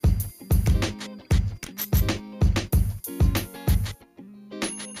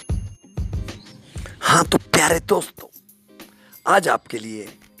प्यारे दोस्तों, आज आपके लिए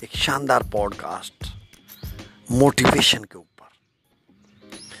एक शानदार पॉडकास्ट मोटिवेशन के ऊपर,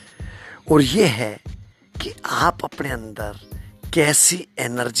 और ये है कि आप अपने अंदर कैसी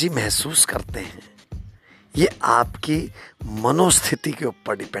एनर्जी महसूस करते हैं। ये आपकी मनोस्थिति के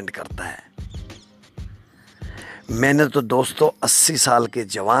ऊपर डिपेंड करता है। मैंने तो दोस्तों 80 साल के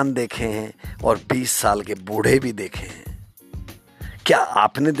जवान देखे हैं और 20 साल के बूढ़े भी देखे हैं। क्या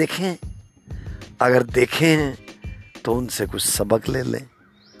आपने देखे हैं? अगर देखे हैं तो उनसे कुछ सबक ले लें।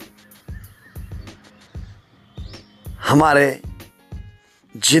 हमारे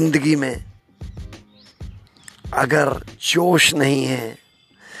जिंदगी में अगर जोश नहीं है,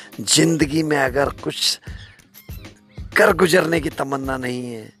 जिंदगी में अगर कुछ कर गुजरने की तमन्ना नहीं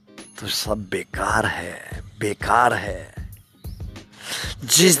है, तो सब बेकार है।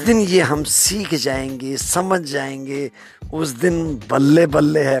 जिस दिन ये हम सीख जाएंगे, समझ जाएंगे, उस दिन बल्ले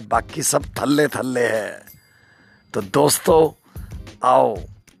बल्ले है, बाकी सब थल्ले थल्ले है। तो दोस्तों, आओ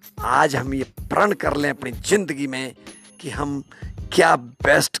आज हम ये प्रण कर लें अपनी जिंदगी में कि हम क्या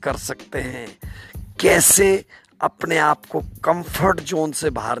बेस्ट कर सकते हैं, कैसे अपने आप को कंफर्ट जोन से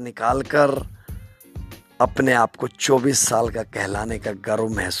बाहर निकालकर अपने आप को 24 साल का कहलाने का गर्व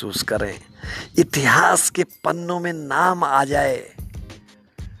महसूस करें, इतिहास के पन्नों में नाम आ जाए।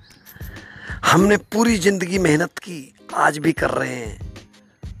 हमने पूरी जिंदगी मेहनत की, आज भी कर रहे हैं,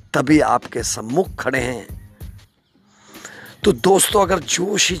 तभी आपके सम्मुख खड़े हैं। तो दोस्तों, अगर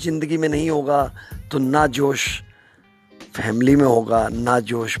जोश ही जिंदगी में नहीं होगा तो ना जोश फैमिली में होगा, ना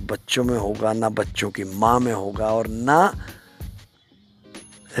जोश बच्चों में होगा, ना बच्चों की माँ में होगा, और ना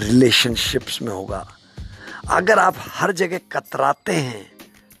रिलेशनशिप्स में होगा। अगर आप हर जगह कतराते हैं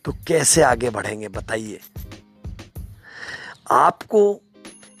तो कैसे आगे बढ़ेंगे बताइए। आपको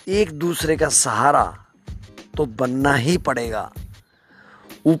एक दूसरे का सहारा तो बनना ही पड़ेगा।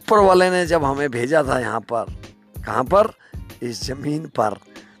 ऊपर वाले ने जब हमें भेजा था यहाँ पर, कहाँ पर, इस जमीन पर,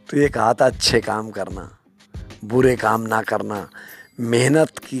 तो ये कहा था अच्छे काम करना, बुरे काम ना करना,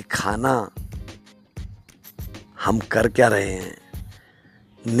 मेहनत की खाना। हम कर क्या रहे हैं?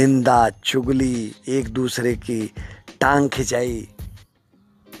 निंदा, चुगली, एक दूसरे की टांग खिंचाई,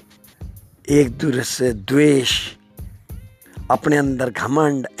 एक दूसरे से द्वेष, अपने अंदर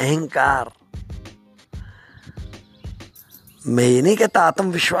घमंड, अहंकार। मैं ये नहीं कहता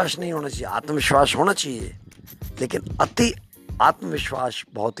आत्मविश्वास नहीं होना चाहिए, आत्मविश्वास होना चाहिए, लेकिन अति आत्मविश्वास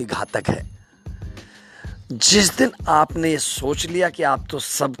बहुत ही घातक है। जिस दिन आपने ये सोच लिया कि आप तो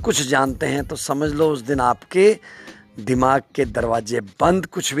सब कुछ जानते हैं, तो समझ लो उस दिन आपके दिमाग के दरवाजे बंद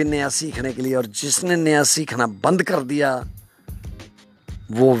कुछ भी नया सीखने के लिए। और जिसने नया सीखना बंद कर दिया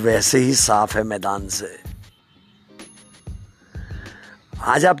वो वैसे ही साफ है मैदान से।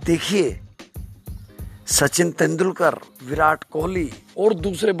 आज आप देखिए, सचिन तेंदुलकर, विराट कोहली और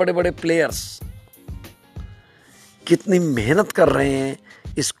दूसरे बड़े बड़े प्लेयर्स कितनी मेहनत कर रहे हैं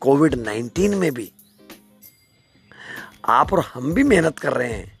इस कोविड-19 में भी। आप और हम भी मेहनत कर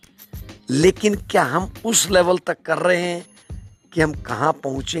रहे हैं, लेकिन क्या हम उस लेवल तक कर रहे हैं कि हम कहां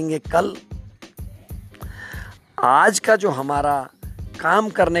पहुंचेंगे कल? आज का जो हमारा काम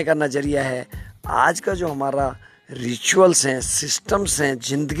करने का नजरिया है, आज का जो हमारा रिचुअल्स हैं, सिस्टम्स हैं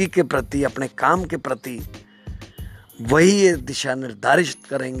जिंदगी के प्रति, अपने काम के प्रति, वही ये दिशा निर्धारित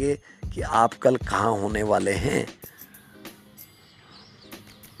करेंगे कि आप कल कहां होने वाले हैं।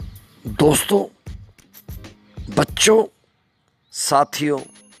 दोस्तों, बच्चों, साथियों,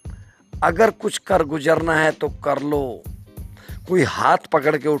 अगर कुछ कर गुजरना है तो कर लो। कोई हाथ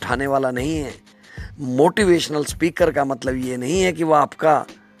पकड़ के उठाने वाला नहीं है। मोटिवेशनल स्पीकर का मतलब ये नहीं है कि वो आपका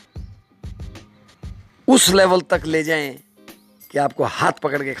उस लेवल तक ले जाएं कि आपको हाथ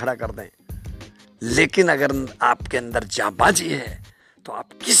पकड़ के खड़ा कर दें, लेकिन अगर आपके अंदर जाबाजी है तो आप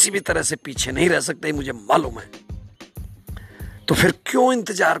किसी भी तरह से पीछे नहीं रह सकते, मुझे मालूम है। तो फिर क्यों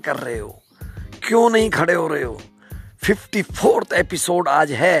इंतजार कर रहे हो? क्यों नहीं खड़े हो रहे हो? 54th एपिसोड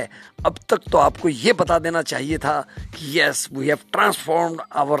आज है। अब तक तो आपको यह बता देना चाहिए था कि yes, we have transformed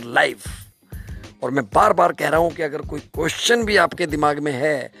our life. और मैं बार बार कह रहा हूं कि अगर कोई क्वेश्चन भी आपके दिमाग में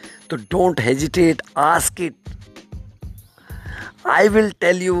है तो don't hesitate, ask it. I will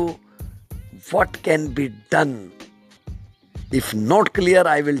tell you what can be done. If not clear,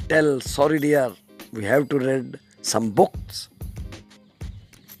 I will tell, sorry dear, we have to read some books.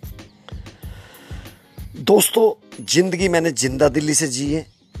 दोस्तों, जिंदगी मैंने जिंदा दिली से जी है,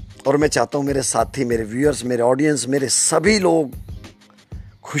 और मैं चाहता हूं मेरे साथी, मेरे व्यूअर्स, मेरे ऑडियंस, मेरे सभी लोग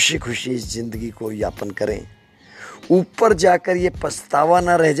खुशी खुशी इस जिंदगी को यापन करें। ऊपर जाकर ये पछतावा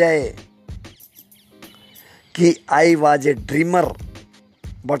ना रह जाए कि I was a dreamer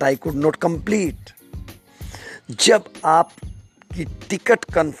but I could not complete. जब आपकी टिकट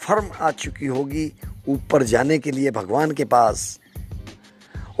कंफर्म आ चुकी होगी, ऊपर जाने के लिए भगवान के पास,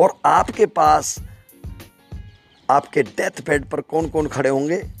 और आपके पास आपके डेथ बेड पर कौन कौन खड़े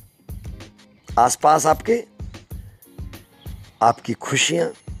होंगे आसपास आपके? आपकी खुशियां,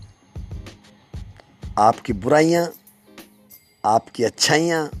 आपकी बुराइयां, आपकी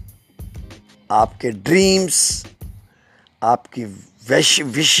अच्छाइयां, आपके ड्रीम्स, आपकी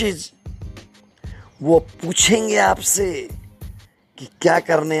विशेज, वो पूछेंगे आपसे कि क्या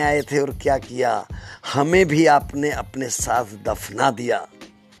करने आए थे और क्या किया। हमें भी आपने अपने साथ दफना दिया।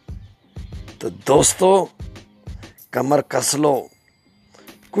 तो दोस्तों, कमर कस लो,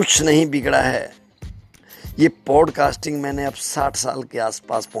 कुछ नहीं बिगड़ा है। ये पॉडकास्टिंग मैंने अब 60 साल के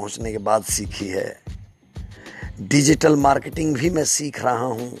आसपास पहुंचने के बाद सीखी है। डिजिटल मार्केटिंग भी मैं सीख रहा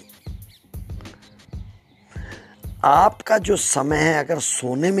हूं। आपका जो समय है अगर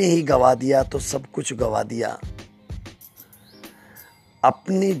सोने में ही गवा दिया तो सब कुछ गवा दिया।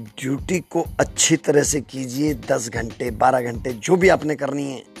 अपनी ड्यूटी को अच्छी तरह से कीजिए, 10 घंटे 12 घंटे जो भी आपने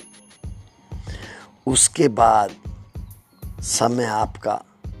करनी है। उसके बाद समय आपका,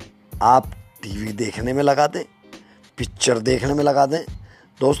 आप टीवी देखने में लगा दें, पिक्चर देखने में लगा दें।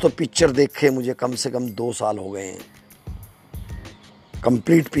 दोस्तों, पिक्चर देखे मुझे कम से कम 2 साल हो गए हैं,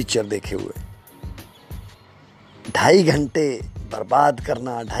 कंप्लीट पिक्चर देखे हुए। 2.5 घंटे बर्बाद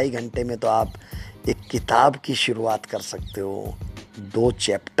करना, 2.5 घंटे में तो आप एक किताब की शुरुआत कर सकते हो, 2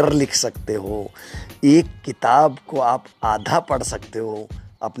 चैप्टर लिख सकते हो, एक किताब को आप आधा पढ़ सकते हो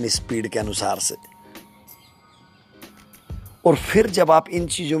अपनी स्पीड के अनुसार से। और फिर जब आप इन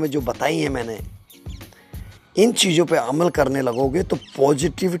चीज़ों में जो बताई हैं मैंने, इन चीज़ों पे अमल करने लगोगे तो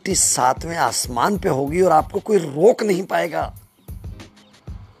पॉजिटिविटी 7वें आसमान पे होगी और आपको कोई रोक नहीं पाएगा।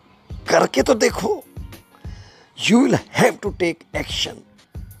 करके तो देखो। You will have to take action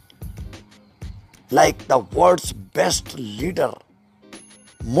like the world's best leader,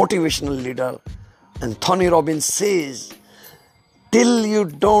 motivational leader, Anthony Robbins says, till you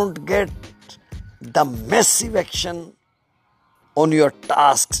don't get the massive action on your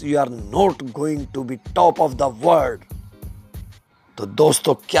tasks, you are not going to be top of the world. तो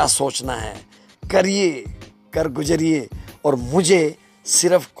दोस्तों, क्या सोचना है, करिए, कर गुजरिए, और मुझे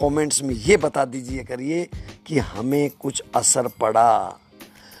सिर्फ कमेंट्स में ये बता दीजिए करिए कि हमें कुछ असर पड़ा।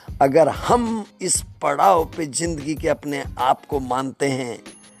 अगर हम इस पड़ाव पे जिंदगी के अपने आप को मानते हैं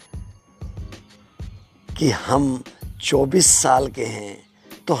कि हम 24 साल के हैं,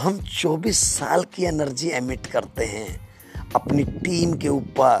 तो हम 24 साल की एनर्जी एमिट करते हैं अपनी टीम के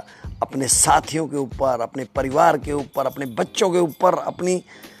ऊपर, अपने साथियों के ऊपर, अपने परिवार के ऊपर, अपने बच्चों के ऊपर, अपनी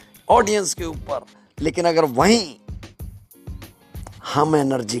ऑडियंस के ऊपर। लेकिन अगर वहीं हम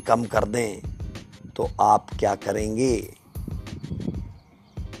एनर्जी कम कर दें तो आप क्या करेंगे?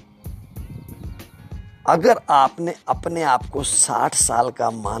 अगर आपने अपने आप को 60 साल का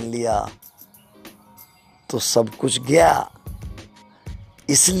मान लिया तो सब कुछ गया।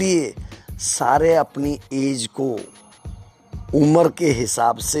 इसलिए सारे अपनी एज को उम्र के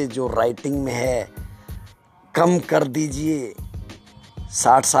हिसाब से जो राइटिंग में है कम कर दीजिए।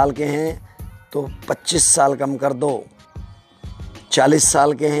 60 साल के हैं तो 25 साल कम कर दो, 40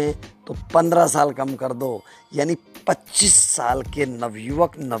 साल के हैं तो 15 साल कम कर दो। यानी 25 साल के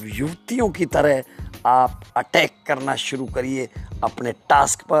नवयुवक नवयुवतियों की तरह आप अटैक करना शुरू करिए अपने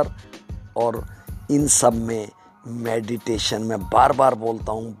टास्क पर। और इन सब में मेडिटेशन में बार बार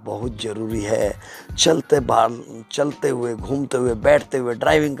बोलता हूँ बहुत ज़रूरी है। चलते हुए, घूमते हुए, बैठते हुए,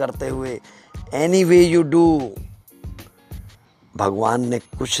 ड्राइविंग करते हुए, एनी वे यू डू, भगवान ने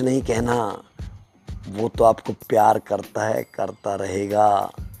कुछ नहीं कहना, वो तो आपको प्यार करता है, करता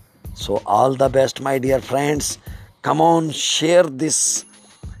रहेगा। So all the best my dear friends, come on, share this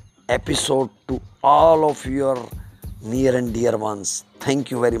episode to all of your near and dear ones. Thank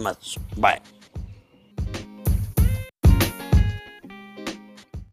you very much. Bye.